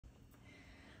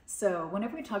So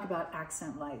whenever we talk about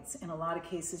accent lights, in a lot of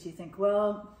cases you think,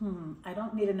 well, I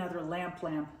don't need another lamp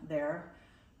there,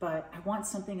 but I want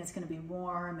something that's going to be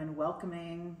warm and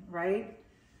welcoming, right?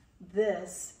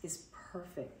 This is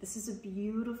perfect. This is a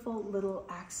beautiful little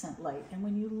accent light. And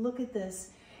when you look at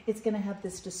this, it's going to have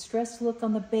this distressed look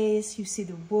on the base. You see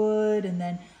the wood and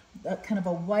then kind of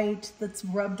a white that's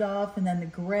rubbed off, and then the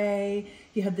gray.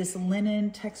 You have this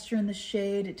linen texture in the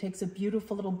shade. It takes a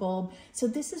beautiful little bulb. So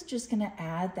this is just going to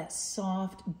add that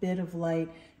soft bit of light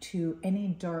to any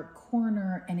dark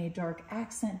corner, any dark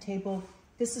accent table.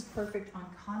 This is perfect on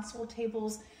console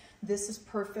tables. This is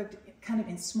perfect kind of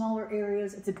in smaller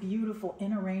areas. It's a beautiful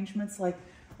in arrangements like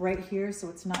right here, so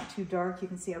it's not too dark. You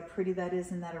can see how pretty that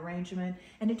is in that arrangement.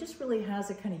 And it just really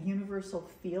has a kind of universal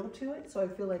feel to it, so I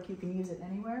feel like you can use it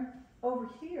anywhere. Over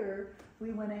here,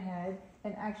 we went ahead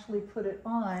and actually put it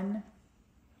on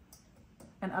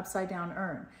an upside down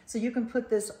urn. So you can put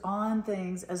this on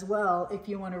things as well if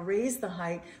you want to raise the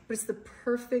height, but it's the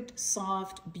perfect,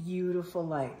 soft, beautiful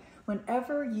light.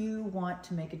 Whenever you want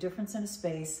to make a difference in a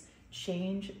space,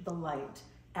 change the light,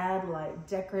 add light,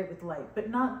 decorate with light,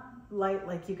 but not light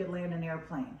like you could land an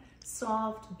airplane.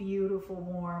 Soft, beautiful,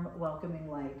 warm, welcoming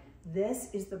light. This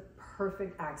is the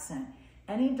perfect accent.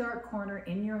 Any dark corner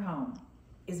in your home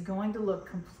is going to look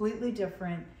completely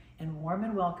different and warm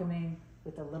and welcoming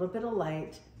with a little bit of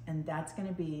light, and that's going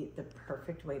to be the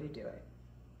perfect way to do it.